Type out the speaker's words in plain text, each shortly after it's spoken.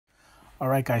All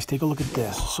right, guys, take a look at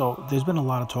this. So there's been a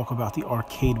lot of talk about the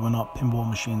arcade one-up pinball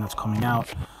machine that's coming out,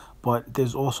 but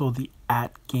there's also the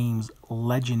AtGames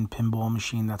Legend pinball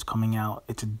machine that's coming out.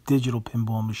 It's a digital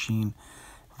pinball machine.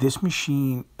 This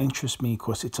machine interests me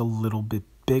because it's a little bit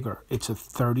bigger. It's a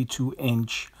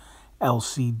 32-inch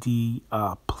LCD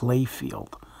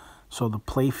Playfield. So the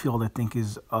Playfield, I think,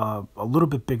 is a little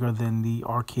bit bigger than the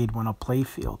arcade one-up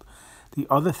Playfield. The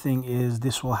other thing is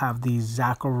this will have these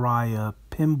Zaccaria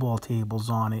pinball tables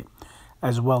on it,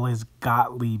 as well as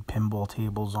Gottlieb pinball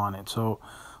tables on it. So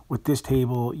with this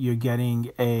table, you're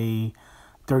getting a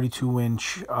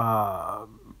 32-inch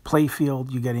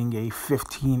Playfield, you're getting a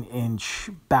 15-inch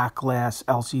backglass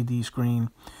LCD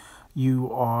screen.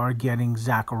 You are getting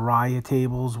Zaccaria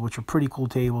tables, which are pretty cool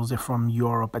tables. They're from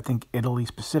Europe, I think Italy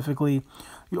specifically.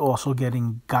 You're also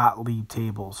getting Gottlieb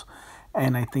tables.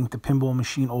 And I think the pinball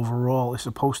machine overall is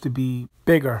supposed to be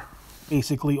bigger,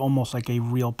 basically almost like a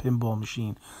real pinball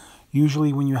machine.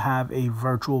 Usually when you have a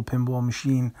virtual pinball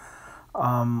machine,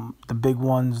 the big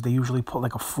ones, they usually put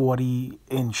like a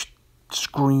 40-inch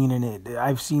screen in it.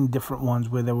 I've seen different ones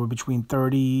where they were between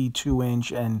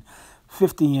 32-inch and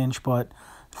 50-inch, but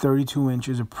 32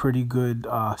 inches is a pretty good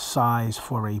size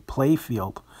for a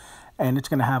Playfield. And it's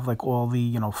going to have like all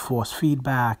the, force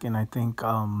feedback, and I think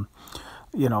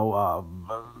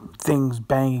things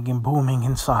banging and booming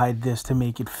inside this to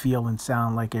make it feel and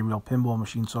sound like a real pinball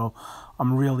machine. So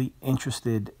I'm really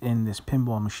interested in this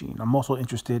pinball machine. I'm also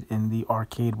interested in the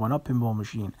arcade one-up pinball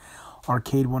machine.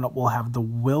 Arcade one-up will have the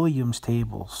Williams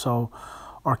table. So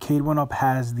arcade one-up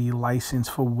has the license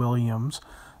for Williams,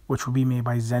 which will be made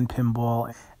by Zen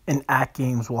Pinball, and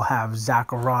AtGames will have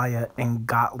Zaccaria and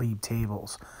Gottlieb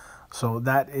tables. So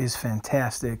that is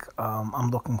fantastic. I'm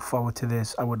looking forward to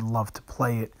this. I would love to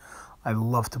play it. I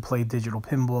love to play digital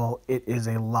pinball. It is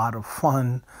a lot of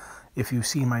fun. If you've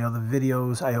seen my other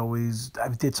videos, I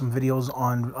did some videos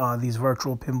on these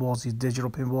virtual pinballs, these digital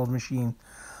pinball machines.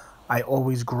 I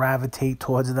always gravitate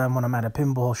towards them when I'm at a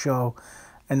pinball show,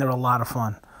 and they're a lot of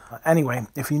fun. Anyway,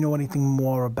 if you know anything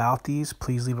more about these,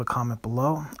 please leave a comment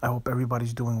below. I hope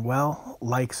everybody's doing well.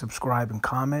 Like, subscribe, and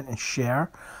comment, and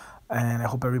share. And I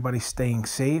hope everybody's staying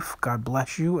safe. God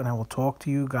bless you, and I will talk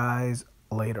to you guys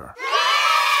later.